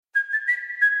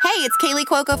Hey, it's Kaylee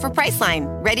Cuoco for Priceline.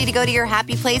 Ready to go to your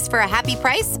happy place for a happy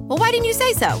price? Well, why didn't you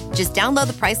say so? Just download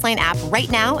the Priceline app right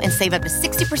now and save up to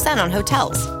 60% on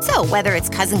hotels. So whether it's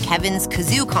Cousin Kevin's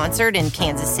Kazoo Concert in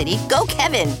Kansas City, go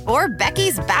Kevin, or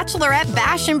Becky's Bachelorette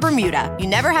Bash in Bermuda, you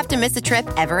never have to miss a trip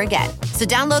ever again. So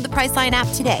download the Priceline app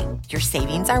today. Your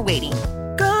savings are waiting.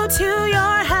 Go to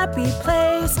your happy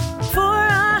place for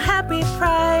a happy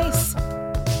price.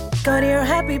 Go to your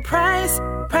happy price,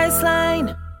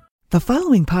 Priceline. The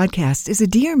following podcast is a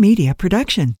Dear Media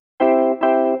production.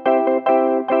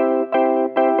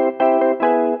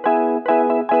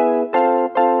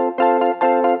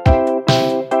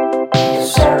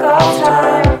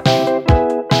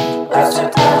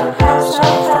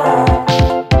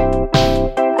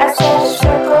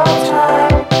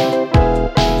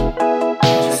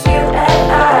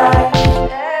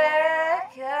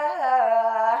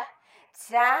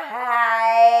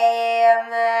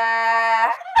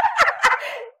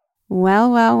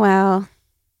 Well,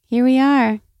 here we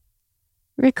are,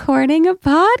 recording a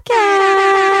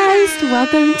podcast.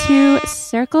 Welcome to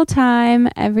Circle Time,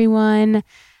 everyone.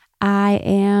 I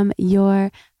am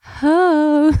your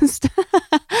host.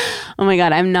 Oh my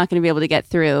God, I'm not going to be able to get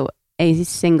through a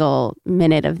single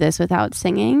minute of this without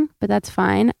singing, but that's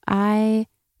fine. I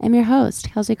am your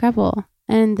host, Kelsey Kreppel,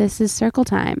 and this is Circle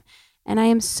Time. And I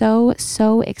am so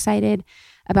excited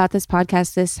about this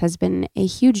podcast. This has been a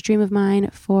huge dream of mine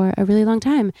for a really long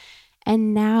time.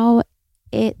 And now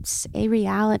it's a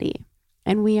reality.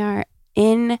 And we are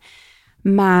in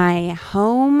my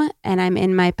home and I'm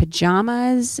in my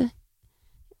pajamas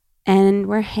and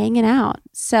we're hanging out.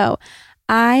 So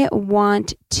I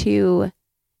want to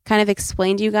kind of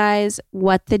explain to you guys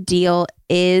what the deal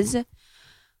is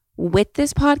with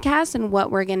this podcast and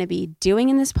what we're going to be doing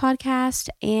in this podcast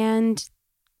and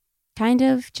kind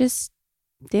of just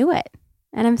do it.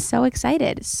 And I'm so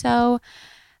excited. So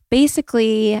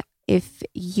basically, if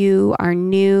you are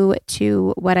new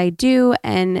to what I do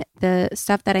and the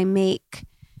stuff that I make,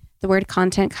 the word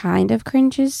content kind of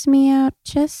cringes me out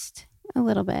just a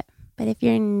little bit. But if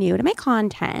you're new to my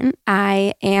content,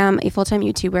 I am a full-time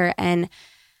YouTuber. And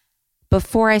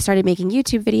before I started making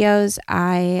YouTube videos,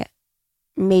 I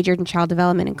majored in child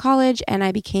development in college and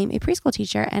I became a preschool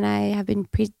teacher. And I have been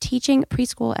teaching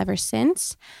preschool ever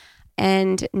since.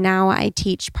 And now I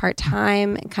teach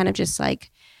part-time and kind of just like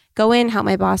go in, help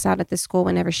my boss out at the school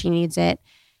whenever she needs it.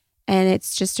 And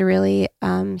it's just a really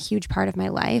huge part of my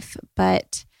life.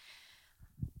 But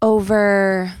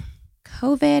over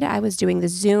COVID, I was doing the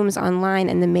Zooms online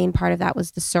and the main part of that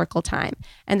was the Circle Time.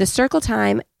 And the Circle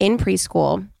Time in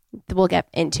preschool, we'll get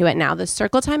into it now. The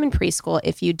Circle Time in preschool,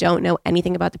 if you don't know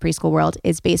anything about the preschool world,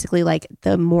 is basically like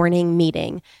the morning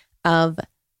meeting of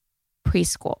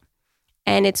preschool.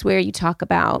 And it's where you talk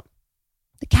about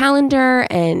the calendar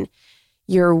and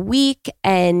your week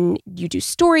and you do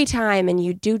story time and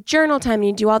you do journal time and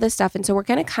you do all this stuff. And so we're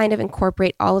going to kind of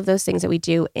incorporate all of those things that we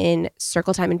do in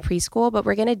Circle Time in preschool, but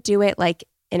we're going to do it like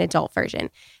an adult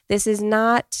version. This is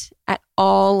not at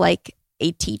all like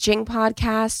a teaching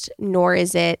podcast, nor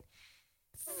is it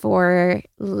for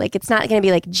like, it's not going to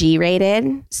be like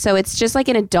G-rated. So it's just like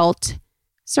an adult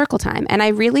Circle Time. And I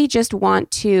really just want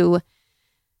to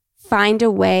find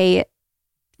a way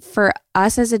for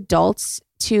us as adults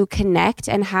to connect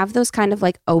and have those kind of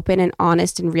like open and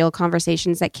honest and real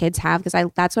conversations that kids have.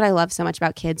 Because that's what I love so much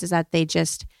about kids is that they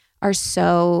just are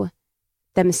so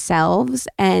themselves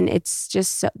and it's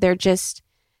just so, they're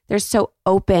so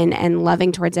open and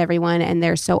loving towards everyone and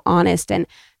they're so honest. And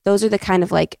those are the kind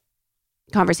of like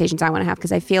conversations I want to have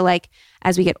because I feel like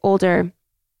as we get older,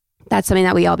 that's something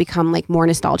that we all become like more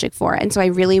nostalgic for. And so I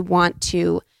really want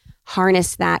to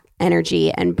harness that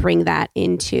energy and bring that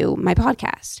into my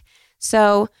podcast.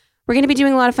 So we're going to be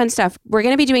doing a lot of fun stuff. We're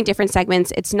going to be doing different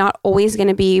segments. It's not always going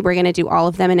to be, we're going to do all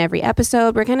of them in every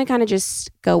episode. We're going to kind of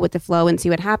just go with the flow and see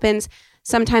what happens.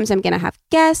 Sometimes I'm going to have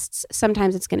guests.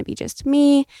 Sometimes it's going to be just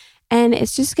me. And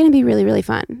it's just going to be really, really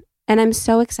fun. And I'm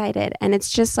so excited. And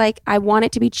it's just like, I want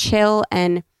it to be chill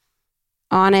and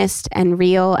honest and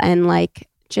real and like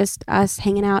just us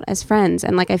hanging out as friends.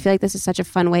 And like, I feel like this is such a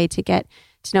fun way to get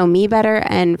to know me better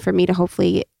and for me to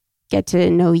hopefully get to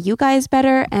know you guys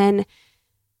better. And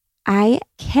I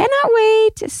cannot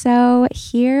wait. So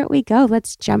here we go.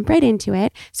 Let's jump right into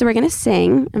it. So we're going to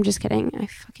sing. I'm just kidding. I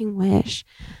fucking wish.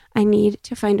 I need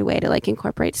to find a way to like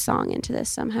incorporate song into this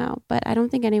somehow, but I don't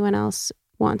think anyone else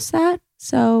wants that.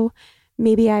 So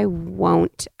maybe I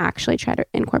won't actually try to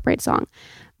incorporate song.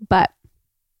 But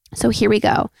so here we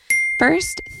go.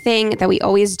 First thing that we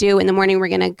always do in the morning, we're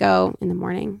going to go in the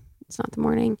morning. It's not the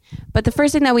morning. But the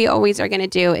first thing that we always are going to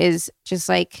do is just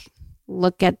like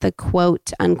look at the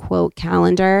quote unquote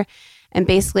calendar. And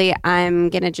basically, I'm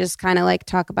going to just kind of like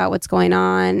talk about what's going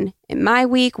on in my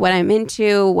week, what I'm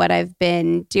into, what I've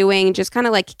been doing, just kind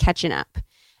of like catching up.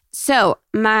 So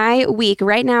my week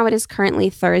right now, it is currently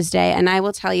Thursday. And I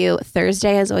will tell you,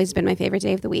 Thursday has always been my favorite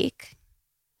day of the week.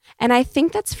 And I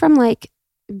think that's from like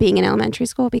being in elementary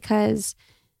school because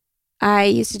I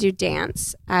used to do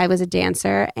dance. I was a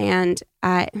dancer and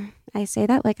I say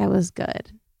that like I was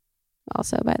good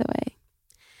also, by the way.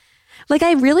 Like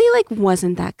I really like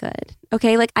wasn't that good.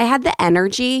 Okay. Like I had the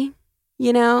energy,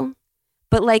 you know,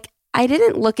 but like I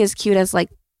didn't look as cute as like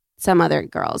some other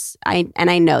girls. I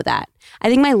know that. I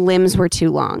think my limbs were too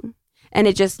long and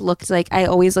it just looked like I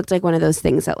always looked like one of those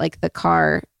things at like the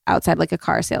car outside like a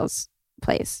car sales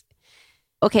place.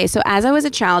 Okay. So as I was a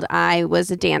child, I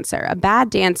was a dancer, a bad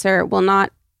dancer. Well,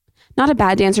 not a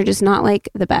bad dancer, just not like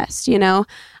the best, you know.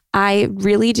 I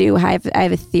really do. I have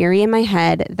a theory in my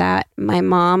head that my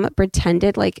mom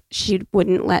pretended like she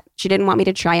didn't want me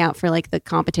to try out for like the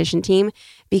competition team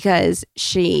because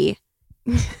she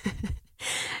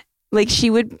like she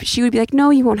would be like, no,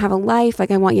 you won't have a life. Like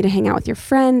I want you to hang out with your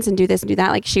friends and do this and do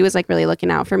that. Like she was like really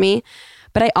looking out for me.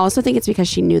 But I also think it's because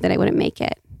she knew that I wouldn't make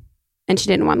it and she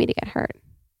didn't want me to get hurt.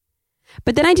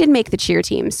 But then I did make the cheer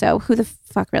team. So who the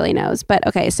fuck really knows? But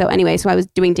okay. So anyway, so I was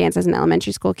doing dance as an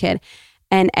elementary school kid.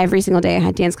 And every single day I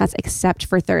had dance class except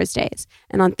for Thursdays.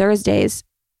 And on Thursdays,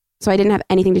 so I didn't have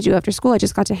anything to do after school. I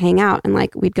just got to hang out and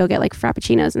like we'd go get like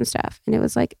frappuccinos and stuff. And it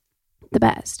was like the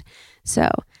best. So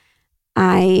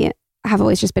I have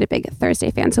always just been a big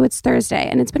Thursday fan. So it's Thursday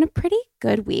and it's been a pretty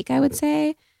good week, I would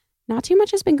say. Not too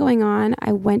much has been going on.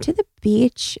 I went to the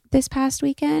beach this past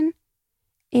weekend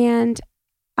and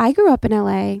I grew up in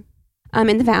LA,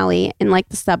 in the valley, in like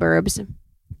the suburbs.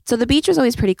 So the beach was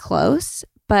always pretty close,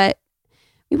 but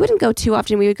we wouldn't go too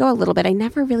often. We would go a little bit. I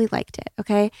never really liked it,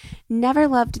 okay? Never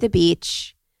loved the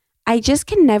beach. I just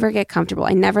can never get comfortable.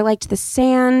 I never liked the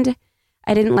sand.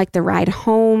 I didn't like the ride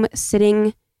home,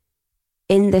 sitting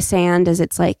in the sand as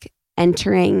it's like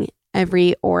entering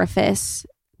every orifice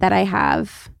that I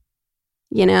have,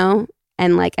 you know?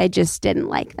 And like, I just didn't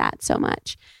like that so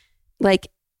much. Like,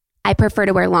 I prefer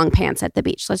to wear long pants at the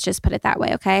beach. Let's just put it that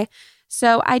way, okay?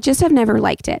 So I just have never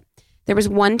liked it. There was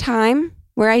one time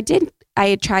where I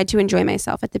had tried to enjoy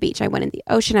myself at the beach. I went in the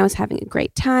ocean. I was having a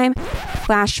great time.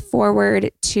 Flash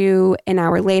forward to an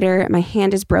hour later, my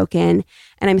hand is broken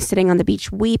and I'm sitting on the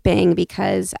beach weeping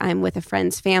because I'm with a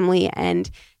friend's family and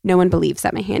no one believes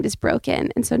that my hand is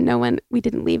broken. And so we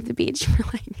didn't leave the beach for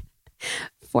like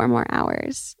 4 more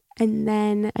hours. And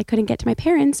then I couldn't get to my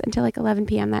parents until like 11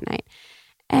 p.m. that night.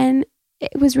 And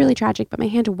it was really tragic, but my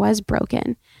hand was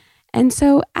broken. And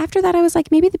so after that, I was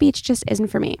like, maybe the beach just isn't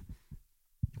for me.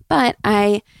 But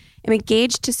I am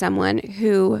engaged to someone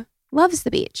who loves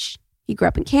the beach. He grew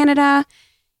up in Canada.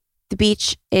 The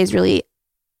beach is really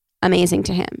amazing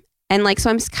to him. And like, so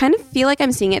I'm kind of feel like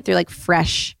I'm seeing it through like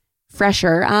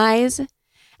fresher eyes.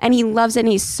 And he loves it and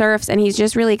he surfs and he's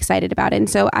just really excited about it. And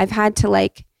so I've had to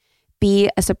like be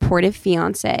a supportive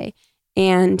fiance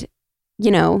and,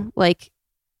 you know, like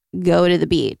go to the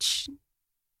beach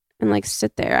and like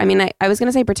sit there. I mean, I was going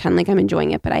to say pretend like I'm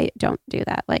enjoying it, but I don't do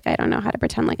that. Like, I don't know how to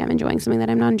pretend like I'm enjoying something that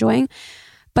I'm not enjoying.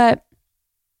 But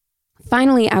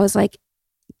finally, I was like,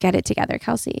 get it together,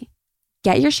 Kelsey.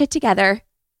 Get your shit together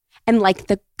and like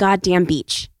the goddamn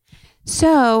beach.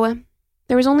 So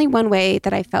there was only one way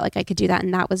that I felt like I could do that.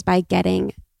 And that was by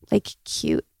getting like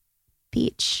cute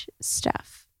beach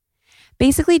stuff.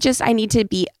 Basically, just I need to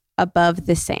be above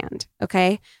the sand.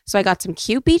 Okay. So I got some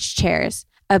cute beach chairs,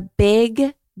 a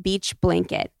big beach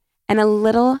blanket, and a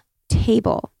little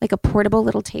table, like a portable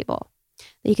little table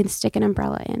that you can stick an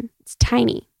umbrella in. It's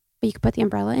tiny, but you can put the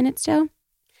umbrella in it still.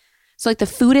 So like the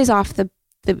food is off the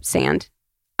sand.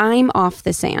 I'm off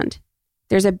the sand.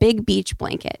 There's a big beach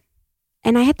blanket.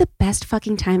 And I had the best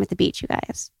fucking time at the beach, you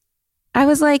guys. I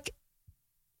was like,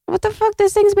 what the fuck?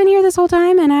 This thing's been here this whole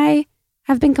time and I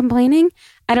have been complaining?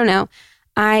 I don't know.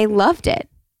 I loved it.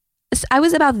 I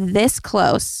was about this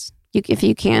close. If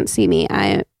you can't see me,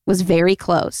 I was very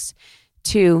close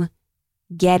to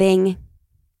getting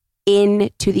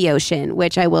into the ocean,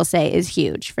 which I will say is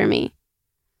huge for me.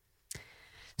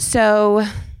 So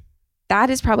that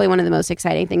is probably one of the most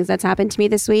exciting things that's happened to me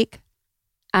this week.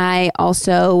 I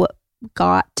also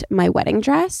got my wedding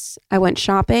dress. I went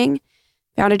shopping,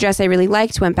 found a dress I really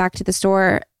liked, went back to the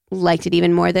store, liked it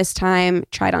even more this time,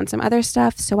 tried on some other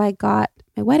stuff. So I got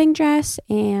my wedding dress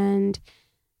and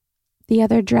the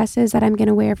other dresses that I'm going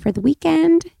to wear for the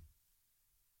weekend,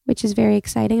 which is very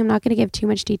exciting. I'm not going to give too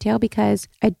much detail because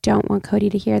I don't want Cody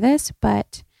to hear this,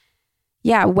 but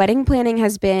yeah, wedding planning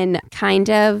has been kind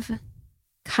of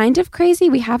kind of crazy.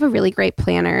 We have a really great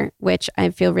planner, which I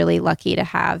feel really lucky to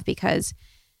have because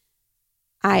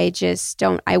I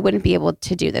wouldn't be able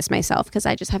to do this myself because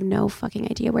I just have no fucking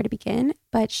idea where to begin.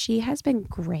 But she has been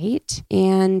great.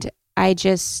 And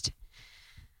it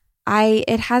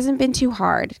hasn't been too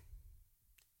hard.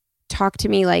 Talk to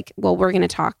me like, well, we're going to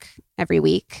talk every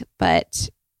week, but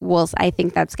I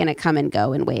think that's going to come and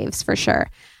go in waves for sure.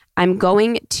 I'm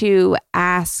going to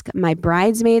ask my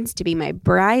bridesmaids to be my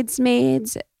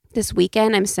bridesmaids this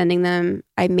weekend.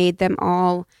 I made them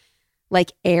all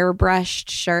like airbrushed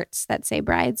shirts that say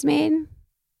bridesmaid.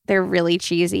 They're really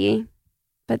cheesy,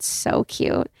 but so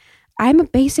cute. I'm a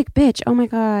basic bitch. Oh my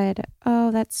God.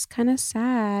 Oh, that's kind of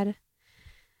sad.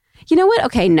 You know what?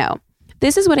 Okay, no.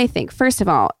 This is what I think. First of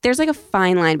all, there's like a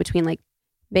fine line between like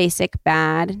basic,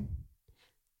 bad,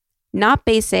 not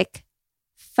basic,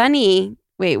 funny.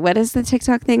 Wait, what is the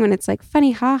TikTok thing when it's like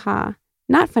funny, haha,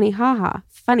 not funny, haha,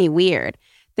 funny, weird.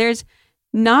 There's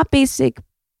not basic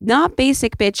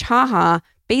bitch, haha,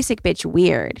 basic bitch,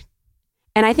 weird.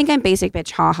 And I think I'm basic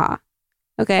bitch, haha.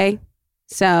 Okay.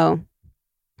 So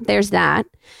there's that.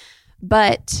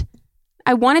 But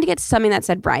I wanted to get something that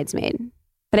said bridesmaid,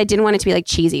 but I didn't want it to be like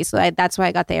cheesy. So that's why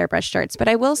I got the airbrush shirts. But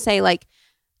I will say like,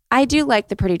 I do like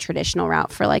the pretty traditional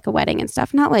route for like a wedding and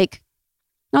stuff. Not like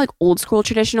old school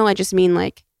traditional. I just mean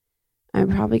like, I'm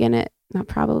going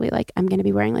to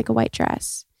be wearing like a white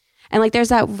dress. And like, there's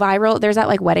that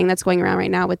like wedding that's going around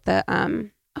right now with the,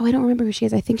 I don't remember who she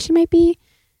is. I think she might be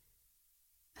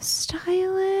a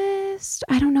stylist.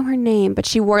 I don't know her name, but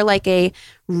she wore like a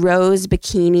rose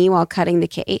bikini while cutting the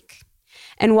cake.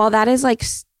 And while that is like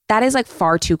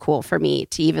far too cool for me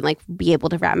to even like be able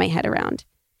to wrap my head around.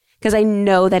 Because I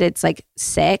know that it's like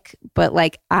sick, but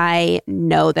like, I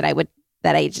know that I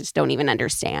just don't even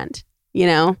understand, you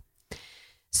know?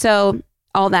 So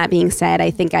all that being said,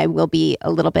 I think I will be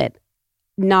a little bit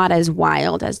not as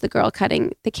wild as the girl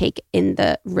cutting the cake in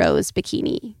the rose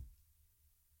bikini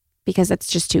because that's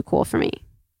just too cool for me.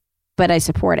 But I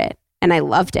support it and I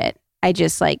loved it. I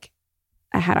just like,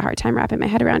 I had a hard time wrapping my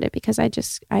head around it because I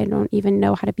don't even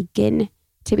know how to begin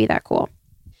to be that cool.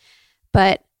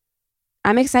 But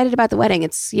I'm excited about the wedding.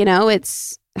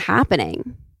 It's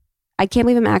happening. I can't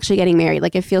believe I'm actually getting married.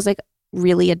 Like it feels like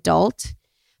really adult.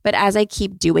 But as I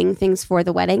keep doing things for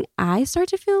the wedding, I start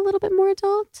to feel a little bit more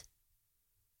adult.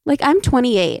 Like I'm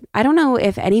 28. I don't know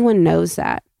if anyone knows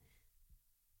that.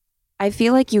 I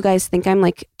feel like you guys think I'm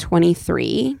like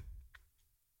 23,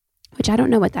 which I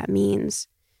don't know what that means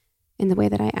in the way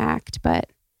that I act, but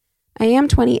I am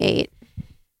 28.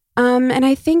 And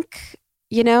I think,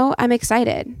 I'm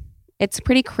excited. It's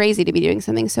pretty crazy to be doing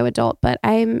something so adult, but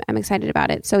I'm excited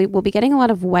about it. So we'll be getting a lot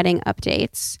of wedding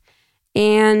updates.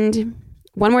 And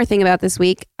one more thing about this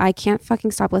week, I can't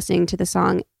fucking stop listening to the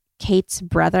song Kate's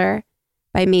Brother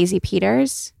by Maisie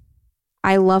Peters.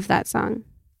 I love that song.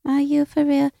 Are you for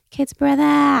real? Kate's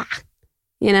brother.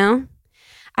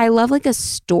 I love like a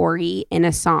story in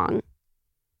a song.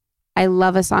 I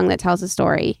love a song that tells a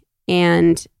story.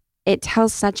 And it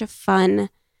tells such a fun,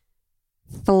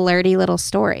 flirty little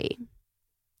story.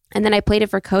 And then I played it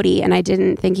for Cody and I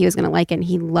didn't think he was going to like it. And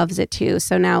he loves it too.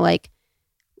 So now like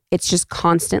it's just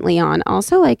constantly on.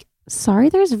 Also like, sorry,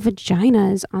 there's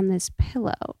vaginas on this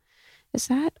pillow. Is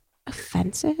that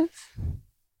offensive?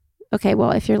 Okay,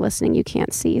 well, if you're listening, you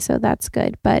can't see, so that's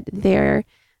good. But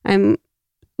I'm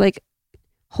like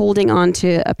holding on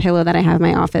to a pillow that I have in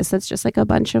my office that's just like a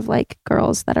bunch of like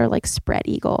girls that are like spread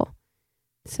eagle.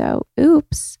 So,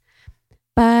 oops.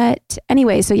 But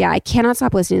anyway, so yeah, I cannot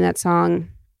stop listening to that song.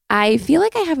 I feel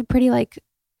like I have a pretty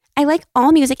I like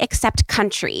all music except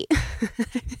country.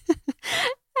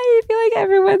 I feel like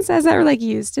everyone says that or like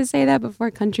used to say that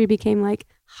before country became like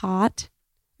hot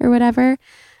or whatever.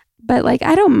 But like,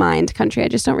 I don't mind country. I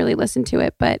just don't really listen to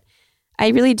it. But I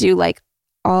really do like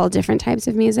all different types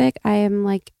of music. I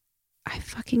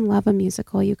fucking love a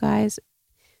musical, you guys.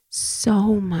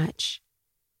 So much.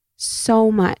 So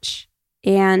much.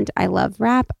 And I love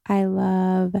rap. I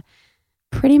love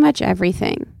pretty much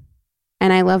everything.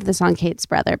 And I love the song Kate's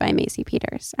Brother by Maisie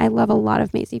Peters. I love a lot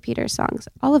of Maisie Peters songs.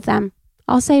 All of them.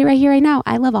 I'll say right here, right now,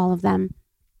 I love all of them.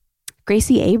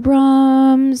 Gracie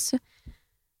Abrams.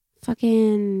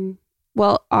 Fucking,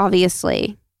 well,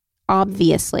 obviously,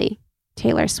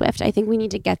 Taylor Swift. I think we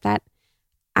need to get that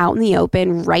out in the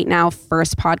open right now.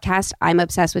 First podcast. I'm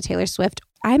obsessed with Taylor Swift.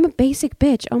 I'm a basic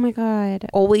bitch. Oh my God.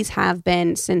 Always have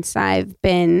been since I've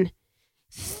been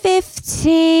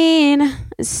 15.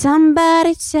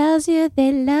 Somebody tells you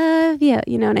they love you.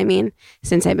 You know what I mean?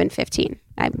 Since I've been 15,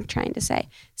 I'm trying to say.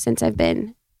 Since I've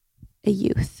been a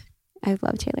youth, I've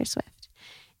loved Taylor Swift.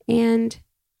 And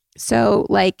So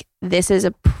like this is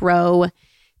a pro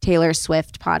Taylor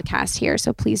Swift podcast here.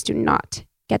 So please do not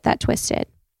get that twisted.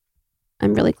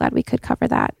 I'm really glad we could cover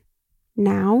that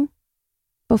now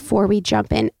before we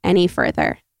jump in any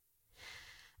further.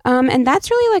 And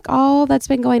that's really like all that's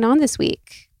been going on this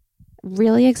week.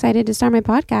 Really excited to start my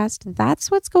podcast.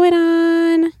 That's what's going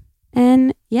on.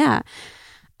 And yeah.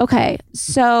 Okay.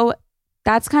 So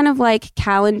that's kind of like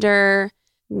calendar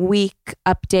week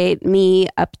update, me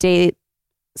update,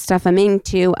 stuff I'm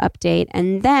into update.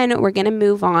 And then we're going to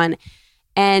move on.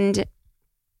 And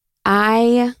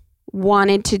I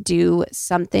wanted to do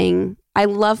something. I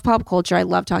love pop culture. I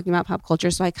love talking about pop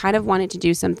culture. So I kind of wanted to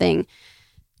do something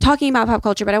talking about pop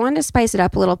culture, but I wanted to spice it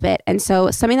up a little bit. And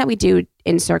so something that we do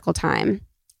in Circle Time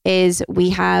is we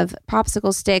have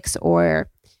popsicle sticks or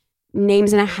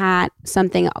names in a hat,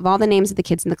 something of all the names of the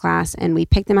kids in the class, and we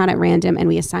pick them out at random and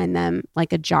we assign them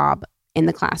like a job in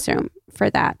the classroom for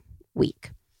that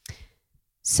week.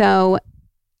 So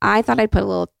I thought I'd put a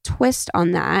little twist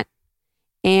on that,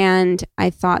 and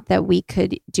I thought that we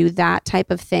could do that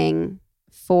type of thing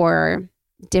for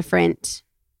different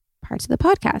parts of the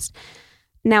podcast.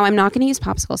 Now, I'm not going to use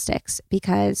popsicle sticks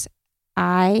because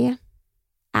I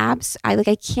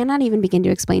cannot even begin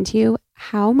to explain to you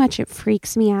how much it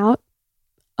freaks me out.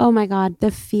 Oh my God,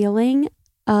 the feeling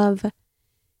of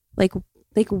like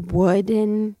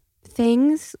wooden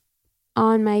things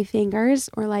on my fingers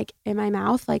or like in my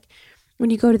mouth. Like when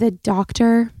you go to the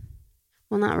doctor,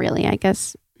 well, not really, I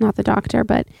guess not the doctor,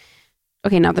 but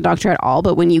okay, not the doctor at all.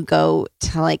 But when you go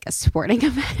to like a sporting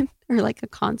event or like a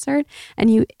concert and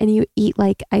you eat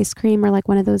like ice cream or like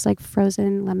one of those like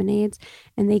frozen lemonades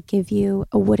and they give you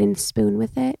a wooden spoon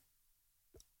with it.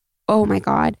 Oh my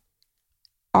God.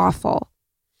 Awful.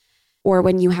 Or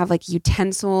when you have like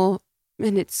utensil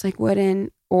and it's like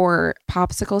wooden or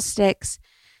popsicle sticks.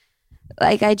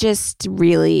 Like I just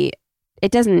really,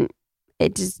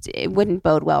 it wouldn't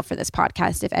bode well for this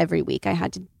podcast if every week I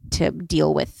had to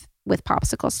deal with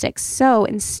popsicle sticks. So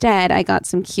instead I got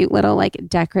some cute little like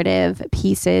decorative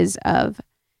pieces of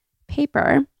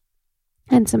paper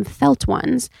and some felt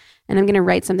ones. And I'm going to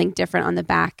write something different on the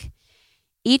back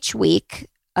each week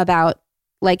about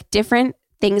like different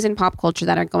things in pop culture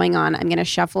that are going on. I'm going to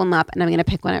shuffle them up and I'm going to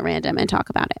pick one at random and talk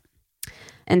about it.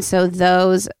 And so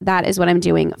that is what I'm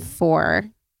doing for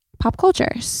pop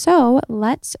culture. So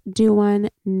let's do one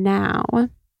now.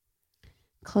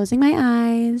 Closing my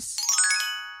eyes.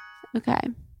 Okay.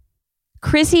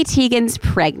 Chrissy Teigen's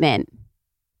pregnant.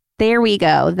 There we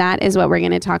go. That is what we're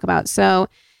going to talk about. So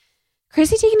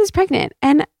Chrissy Teigen is pregnant.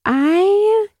 And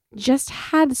I just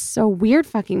had a weird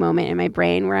fucking moment in my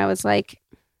brain where I was like,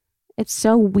 it's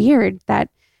so weird that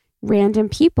random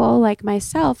people like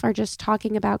myself are just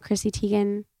talking about Chrissy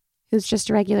Teigen, who's just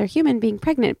a regular human, being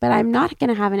pregnant. But I'm not going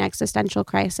to have an existential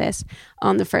crisis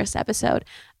on the first episode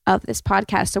of this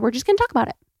podcast. So we're just going to talk about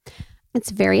it.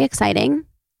 It's very exciting.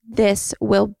 This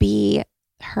will be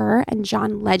her and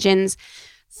John Legend's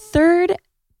third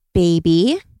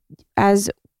baby. As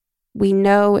we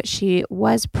know, she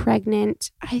was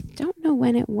pregnant. I don't know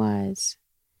when it was.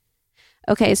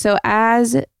 Okay, so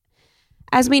as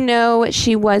we know,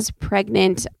 she was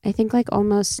pregnant, I think like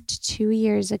almost 2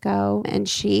 years ago, and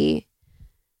she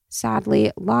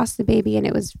sadly lost the baby, and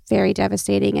it was very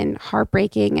devastating and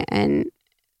heartbreaking. And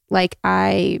like,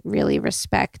 I really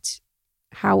respect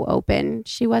how open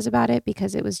she was about it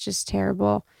because it was just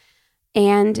terrible.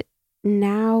 And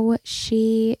now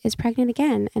she is pregnant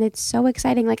again, and it's so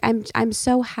exciting. Like I'm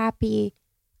so happy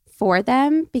for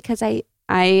them because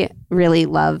I really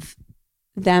love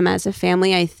them as a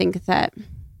family. I think that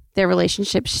their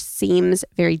relationship seems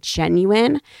very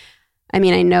genuine. I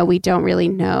mean, I know we don't really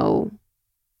know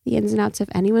the ins and outs of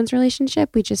anyone's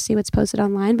relationship. We just see what's posted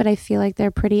online, but I feel like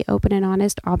they're pretty open and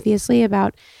honest, obviously,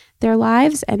 about their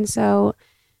lives. And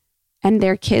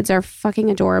their kids are fucking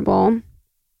adorable,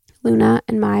 Luna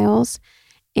and Miles.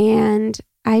 And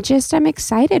I'm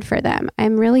excited for them.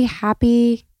 I'm really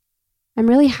happy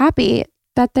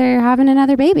that they're having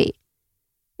another baby.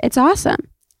 It's awesome.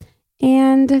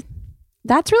 And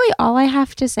that's really all I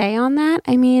have to say on that.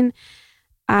 I mean,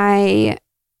 I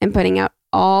am putting out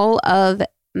all of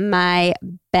my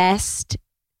best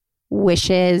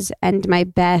wishes and my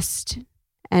best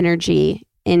energy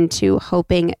into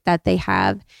hoping that they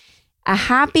have a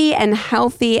happy and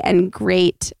healthy and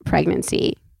great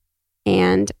pregnancy.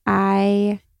 And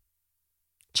I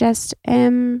just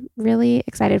am really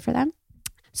excited for them.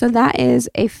 So that is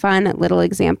a fun little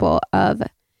example of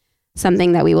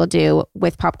something that we will do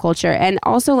with pop culture. And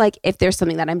also, like, if there's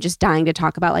something that I'm just dying to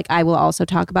talk about, like, I will also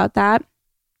talk about that.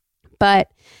 But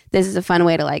this is a fun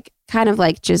way to like kind of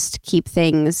like just keep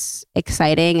things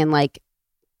exciting and like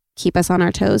keep us on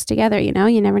our toes together. You know,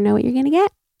 you never know what you're going to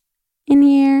get in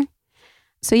here.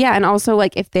 So yeah. And also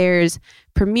like if there's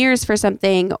premieres for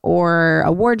something or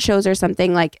award shows or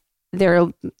something, like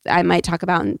I might talk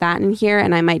about that in here,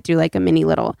 and I might do like a mini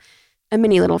little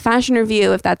fashion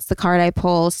review if that's the card I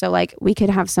pull. So like we could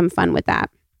have some fun with that.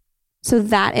 So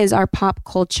that is our pop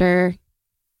culture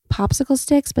popsicle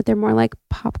sticks, but they're more like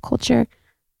pop culture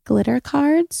glitter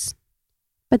cards.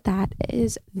 But that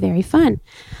is very fun.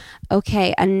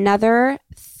 Okay, another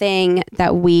thing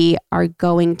that we are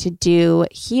going to do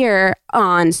here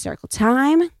on Circle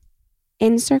Time,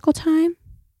 in Circle Time,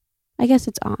 I guess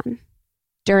it's on,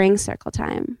 during Circle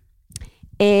Time,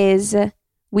 is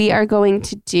we are going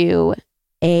to do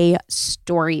a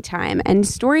story time. And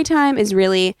story time is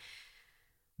really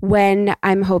when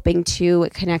I'm hoping to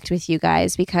connect with you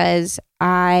guys, because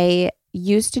I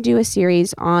used to do a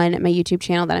series on my YouTube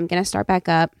channel that I'm going to start back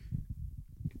up.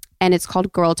 And it's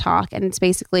called Girl Talk. And it's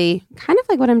basically kind of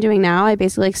like what I'm doing now. I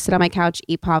basically like sit on my couch,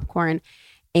 eat popcorn,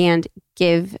 and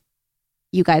give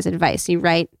you guys advice. You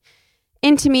write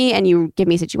into me and you give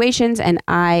me situations, and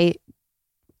I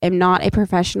am not a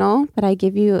professional, but I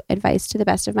give you advice to the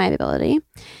best of my ability.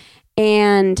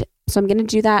 And so I'm going to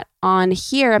do that on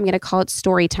here. I'm going to call it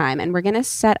Story Time, and we're going to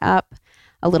set up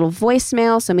a little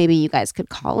voicemail. So maybe you guys could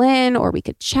call in, or we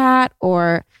could chat,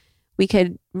 or we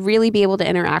could really be able to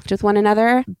interact with one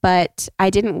another. But I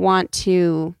didn't want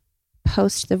to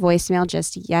post the voicemail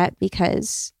just yet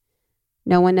because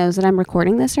no one knows that I'm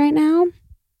recording this right now.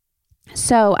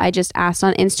 So I just asked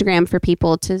on Instagram for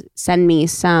people to send me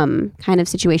some kind of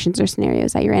situations or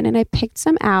scenarios that you're in. And I picked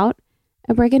some out,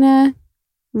 and we're going to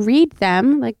read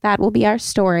them. Like, that will be our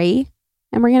story.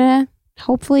 And we're going to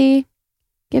hopefully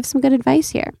give some good advice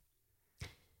here.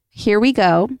 Here we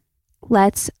go.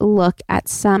 Let's look at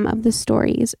some of the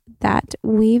stories that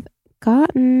we've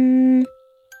gotten.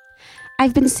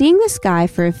 I've been seeing this guy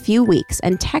for a few weeks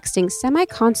and texting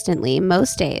semi-constantly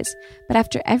most days, but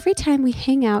after every time we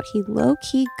hang out, he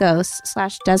low-key ghosts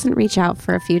 / doesn't reach out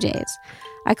for a few days.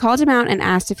 I called him out and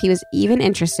asked if he was even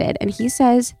interested, and he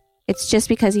says it's just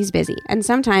because he's busy, and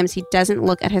sometimes he doesn't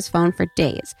look at his phone for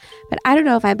days, but I don't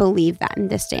know if I believe that in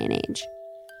this day and age.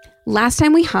 Last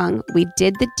time we hung, we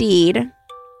did the deed,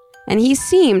 and he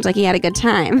seemed like he had a good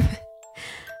time.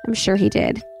 I'm sure he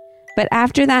did. But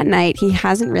after that night, he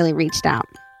hasn't really reached out.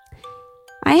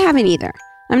 I haven't either.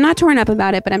 I'm not torn up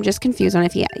about it, but I'm just confused on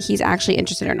if he's actually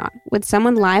interested or not. Would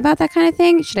someone lie about that kind of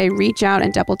thing? Should I reach out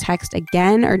and double text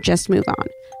again, or just move on?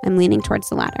 I'm leaning towards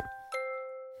the latter.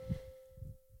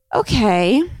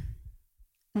 Okay.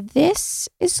 This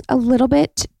is a little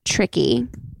bit tricky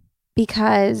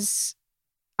because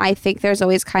I think there's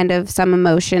always kind of some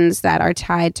emotions that are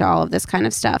tied to all of this kind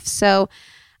of stuff. So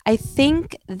I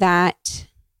think that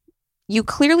you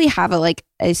clearly have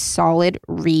a solid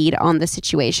read on the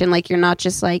situation. Like, you're not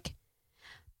just like,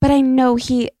 but I know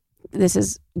this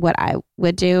is what I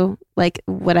would do, like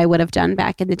what I would have done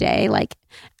back in the day. Like,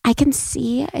 I can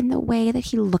see in the way that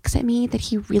he looks at me that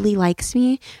he really likes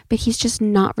me, but he's just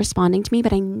not responding to me,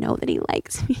 but I know that he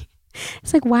likes me.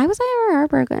 It's like, why was I ever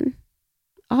heartbroken?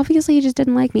 Obviously, he just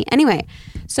didn't like me. Anyway,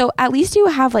 so at least you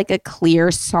have like a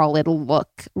clear, solid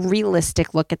look,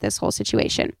 realistic look at this whole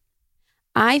situation.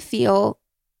 I feel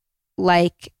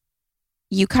like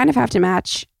you kind of have to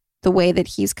match the way that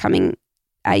he's coming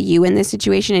at you in this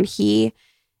situation. And he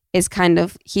is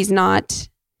he's not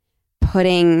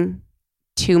putting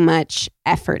too much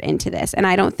effort into this. And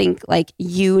I don't think like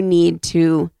you need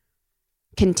to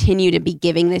continue to be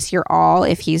giving this your all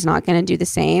if he's not going to do the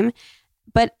same.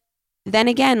 But then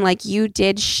again, like, you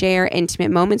did share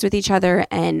intimate moments with each other,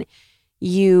 and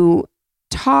you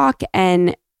talk,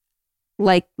 and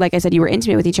like I said, you were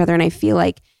intimate with each other. And I feel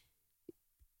like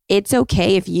it's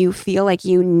okay if you feel like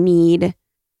you need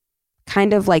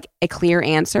kind of like a clear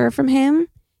answer from him.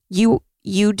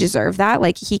 You deserve that.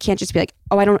 Like, he can't just be like,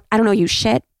 oh, I don't know you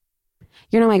shit.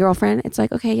 You're not my girlfriend. It's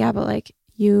like, okay, yeah, but like,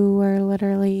 you were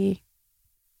literally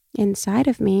inside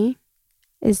of me.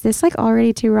 Is this like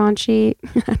already too raunchy?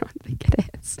 I don't think it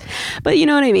is. But you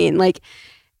know what I mean? Like,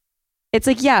 it's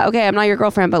like, yeah, okay, I'm not your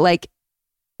girlfriend, but like,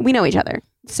 we know each other.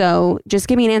 So just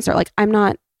give me an answer. Like,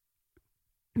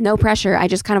 no pressure. I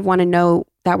just kind of want to know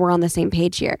that we're on the same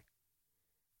page here.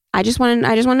 I just want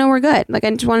to know we're good. Like,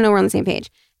 I just want to know we're on the same page,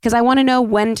 because I want to know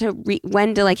when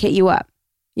to like hit you up.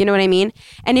 You know what I mean?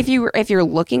 And if you're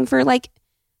looking for like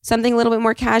something a little bit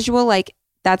more casual, like,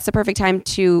 that's the perfect time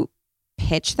to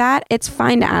pitch that. It's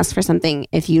fine to ask for something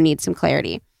if you need some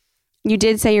clarity. You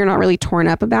did say you're not really torn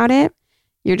up about it.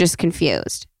 You're just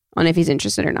confused on if he's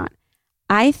interested or not.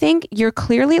 I think you're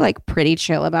clearly like pretty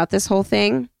chill about this whole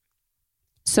thing.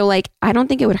 So like, I don't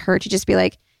think it would hurt to just be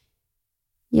like,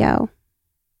 yo.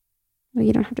 Well,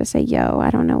 you don't have to say yo. I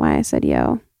don't know why I said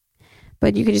yo.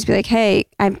 But you could just be like, hey,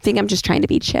 I think I'm just trying to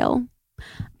be chill.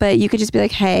 But you could just be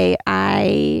like, hey,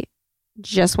 I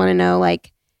just want to know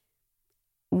like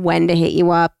when to hit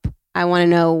you up. I want to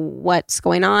know what's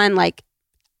going on. Like,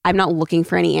 I'm not looking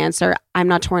for any answer. I'm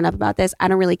not torn up about this. I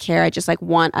don't really care. I just like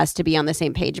want us to be on the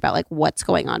same page about like what's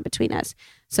going on between us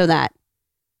so that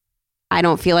I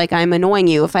don't feel like I'm annoying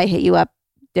you if I hit you up,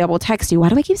 double text you. Why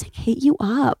do I keep saying hit you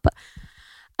up?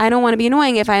 I don't want to be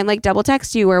annoying if I like double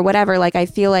text you or whatever. Like, I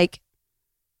feel like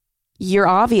you're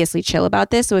obviously chill about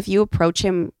this. So if you approach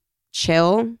him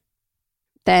chill,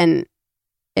 then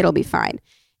it'll be fine.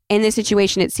 In this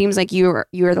situation, it seems like you're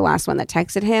the last one that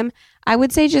texted him. I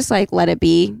would say just like let it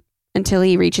be until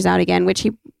he reaches out again, which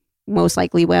he most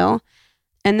likely will.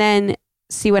 And then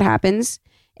see what happens.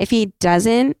 If he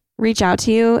doesn't reach out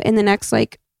to you in the next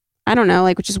like, I don't know,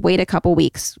 like just wait a couple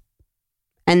weeks.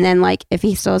 And then like if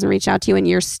he still doesn't reach out to you and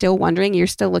you're still wondering, you're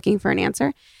still looking for an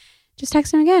answer, just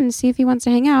text him again and see if he wants to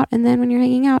hang out. And then when you're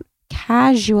hanging out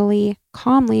casually,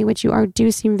 calmly, which you do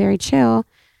seem very chill,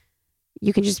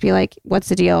 you can just be like, what's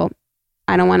the deal?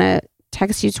 I don't want to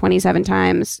text you 27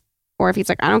 times. Or if he's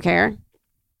like, I don't care,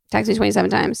 text me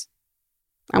 27 times.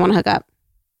 I want to hook up.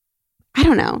 I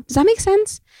don't know. Does that make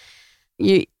sense?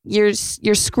 You're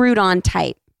screwed on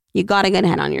tight. You got a good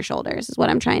head on your shoulders is what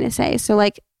I'm trying to say. So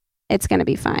like, it's going to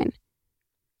be fine.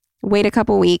 Wait a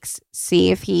couple weeks,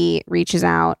 see if he reaches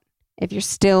out. If you're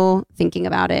still thinking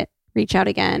about it, reach out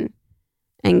again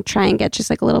and try and get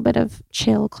just like a little bit of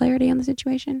chill clarity on the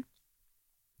situation.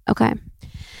 Okay.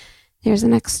 Here's the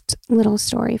next little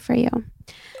story for you.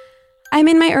 I'm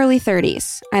in my early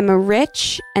 30s. I'm a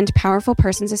rich and powerful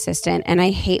person's assistant, and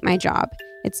I hate my job.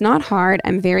 It's not hard.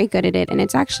 I'm very good at it, and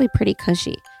it's actually pretty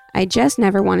cushy. I just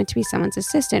never wanted to be someone's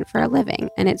assistant for a living,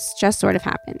 and it's just sort of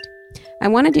happened. I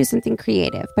want to do something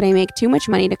creative, but I make too much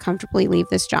money to comfortably leave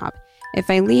this job. If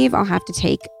I leave, I'll have to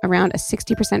take around a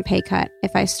 60% pay cut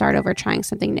if I start over trying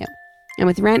something new. And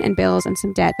with rent and bills and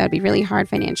some debt, that would be really hard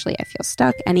financially. I feel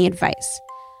stuck. Any advice?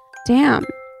 Damn.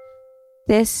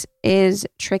 This is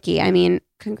tricky. I mean,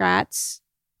 congrats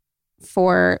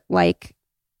for like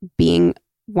being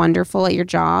wonderful at your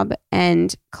job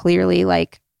and clearly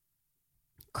like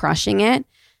crushing it.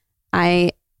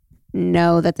 I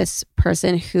know that this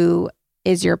person who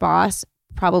is your boss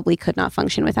probably could not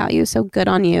function without you. So good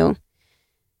on you.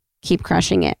 Keep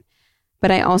crushing it.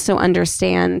 But I also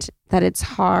understand that it's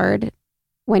hard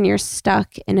when you're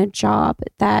stuck in a job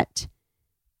that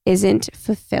isn't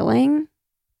fulfilling,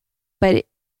 but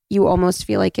you almost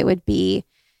feel like it would be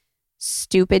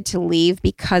stupid to leave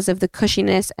because of the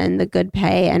cushiness and the good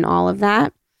pay and all of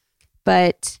that.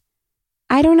 But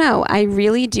I don't know. I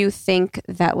really do think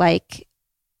that like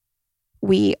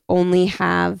we only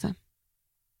have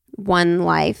one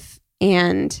life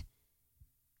and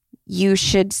you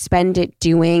should spend it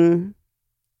doing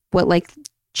what like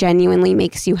genuinely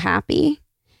makes you happy.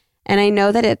 And I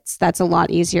know that that's a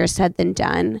lot easier said than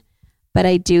done, but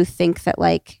I do think that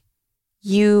like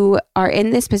you are in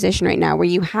this position right now where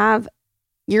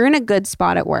you're in a good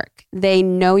spot at work. They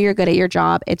know you're good at your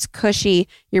job. It's cushy.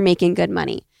 You're making good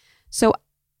money. So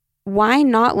why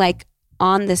not like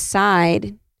on the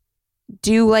side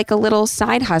do like a little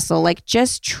side hustle? Like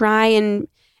just try and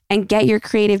get your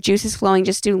creative juices flowing.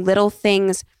 Just do little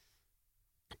things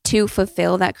to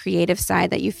fulfill that creative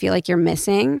side that you feel like you're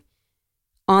missing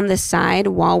on the side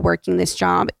while working this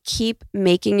job. Keep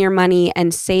making your money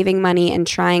and saving money and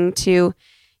trying to,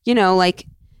 you know, like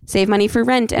save money for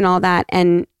rent and all that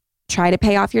and try to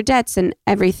pay off your debts and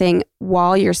everything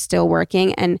while you're still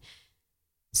working. And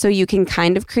so you can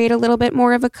kind of create a little bit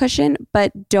more of a cushion,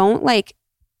 but don't like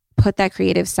put that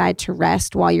creative side to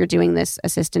rest while you're doing this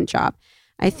assistant job.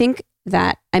 I think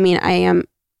that, I mean, I am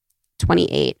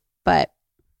 28, but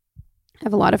I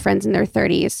have a lot of friends in their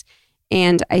 30s.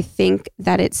 And I think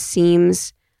that it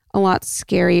seems a lot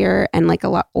scarier and like a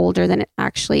lot older than it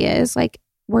actually is. Like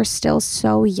we're still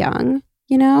so young,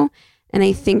 you know? And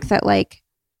I think that like,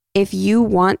 if you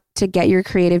want to get your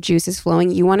creative juices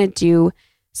flowing, you want to do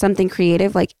something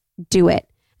creative, like do it.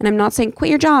 And I'm not saying quit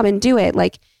your job and do it.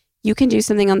 Like you can do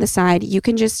something on the side. You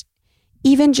can just,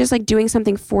 even just like doing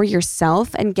something for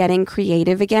yourself and getting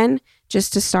creative again,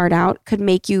 just to start out could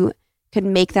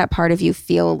make that part of you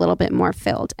feel a little bit more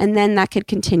filled. And then that could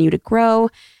continue to grow.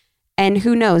 And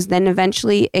who knows, then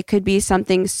eventually it could be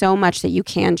something so much that you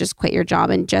can just quit your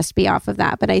job and just be off of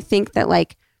that. But I think that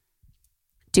like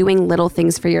doing little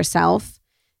things for yourself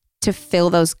to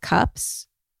fill those cups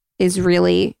is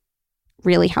really,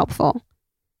 really helpful.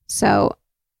 So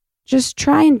just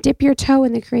try and dip your toe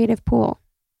in the creative pool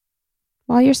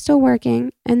while you're still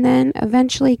working, and then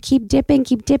eventually keep dipping,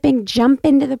 jump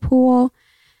into the pool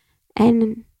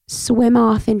and swim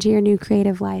off into your new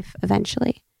creative life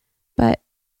eventually. But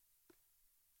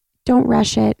don't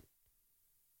rush it.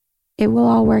 It will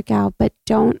all work out, but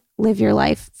don't live your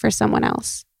life for someone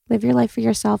else. Live your life for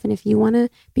yourself. And if you want to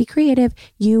be creative,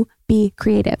 you be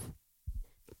creative.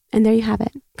 And there you have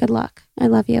it. Good luck. I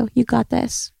love you. You got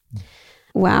this.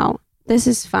 Wow. This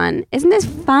is fun. Isn't this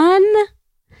fun?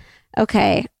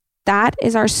 Okay. That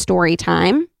is our story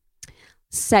time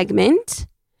segment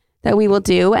that we will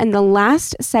do. And the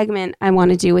last segment I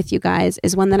want to do with you guys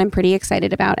is one that I'm pretty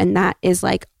excited about. And that is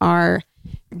like our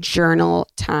journal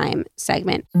time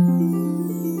segment.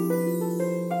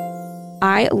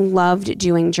 I loved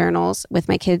doing journals with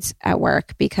my kids at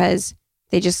work because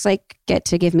they just like get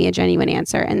to give me a genuine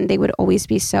answer. And they would always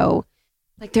be so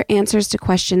like their answers to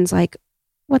questions like,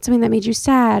 what's something that made you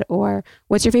sad? Or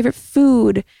what's your favorite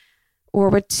food? Or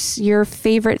what's your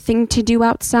favorite thing to do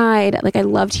outside? Like I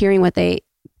loved hearing what they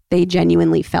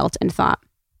genuinely felt and thought.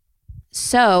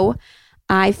 So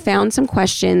I found some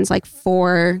questions like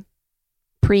for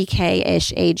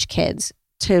pre-K-ish age kids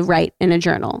to write in a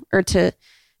journal or to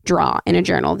draw in a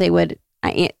journal. The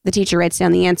teacher writes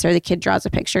down the answer, the kid draws a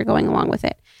picture going along with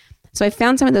it. So I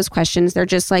found some of those questions. They're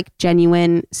just like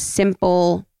genuine,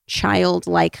 simple,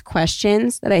 childlike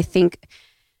questions that I think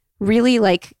really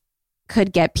like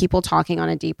could get people talking on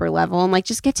a deeper level and like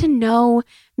just get to know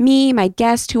me, my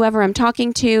guest, whoever I'm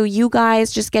talking to, you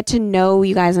guys, just get to know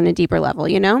you guys on a deeper level,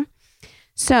 you know?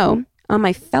 So on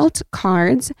my felt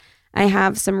cards, I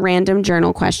have some random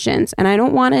journal questions and I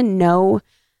don't want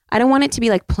it to be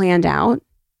like planned out.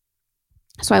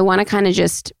 So I want to kind of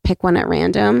just pick one at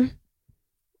random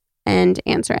and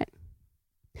answer it.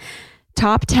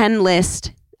 Top 10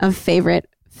 list of favorite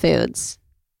foods.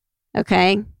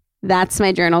 Okay. That's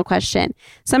my journal question.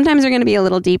 Sometimes they're going to be a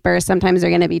little deeper. Sometimes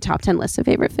they're going to be top 10 lists of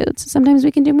favorite foods. Sometimes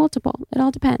we can do multiple. It all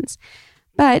depends.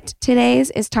 But today's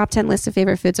is top 10 lists of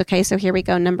favorite foods. Okay, so here we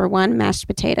go. Number 1, mashed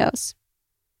potatoes.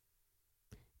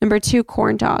 Number 2,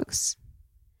 corn dogs.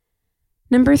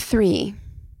 Number 3,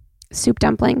 soup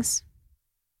dumplings.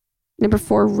 Number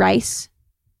 4, rice.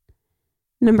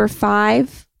 Number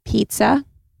 5, pizza.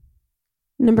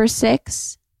 Number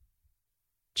 6,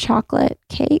 chocolate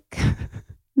cake.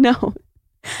 No,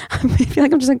 I feel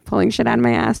like I'm just like pulling shit out of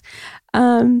my ass.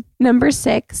 Number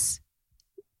 6,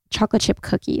 chocolate chip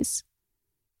cookies.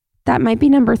 That might be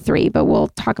number 3, but we'll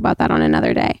talk about that on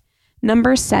another day.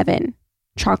 Number 7,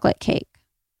 chocolate cake.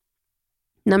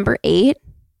 Number 8,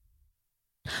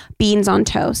 beans on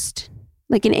toast,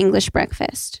 like an English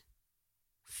breakfast.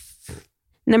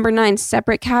 Number 9,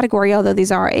 separate category, although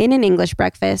these are in an English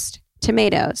breakfast,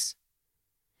 tomatoes.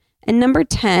 And number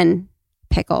 10,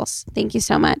 pickles. Thank you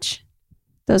so much.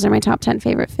 Those are my top 10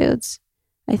 favorite foods,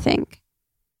 I think.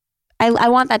 I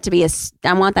want that to be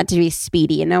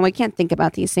speedy. You know, I can't think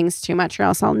about these things too much or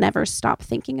else I'll never stop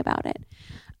thinking about it.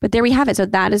 But there we have it. So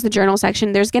that is the journal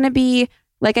section. There's going to be,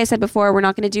 like I said before, we're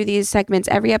not going to do these segments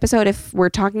every episode. If we're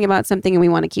talking about something and we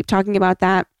want to keep talking about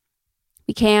that,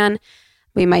 we can.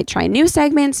 We might try new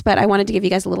segments, but I wanted to give you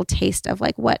guys a little taste of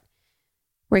like what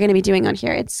we're going to be doing on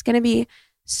here. It's going to be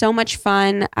so much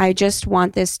fun. I just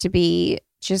want this to be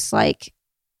just like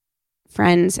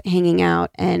friends hanging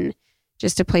out and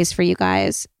just a place for you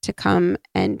guys to come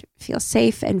and feel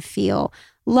safe and feel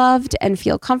loved and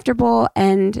feel comfortable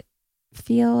and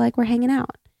feel like we're hanging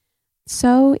out.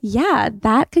 So yeah,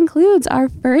 that concludes our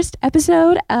first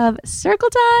episode of Circle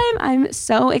Time. I'm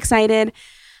so excited.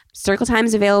 Circle Time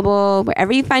is available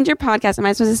wherever you find your podcast. Am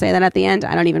I supposed to say that at the end?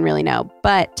 I don't even really know.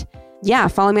 But yeah,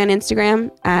 follow me on Instagram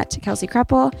at Kelsey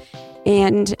Kreppel.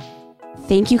 And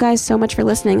thank you guys so much for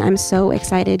listening. I'm so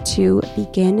excited to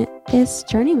begin this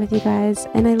journey with you guys.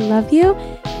 And I love you.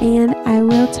 And I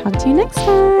will talk to you next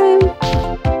time.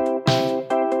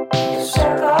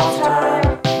 Circle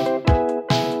time.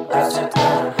 Let's sit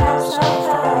down and have some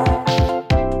fun.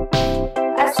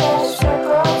 I said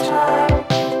circle time.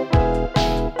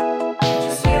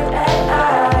 Just you and I.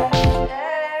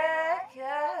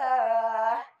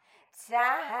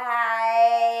 Time.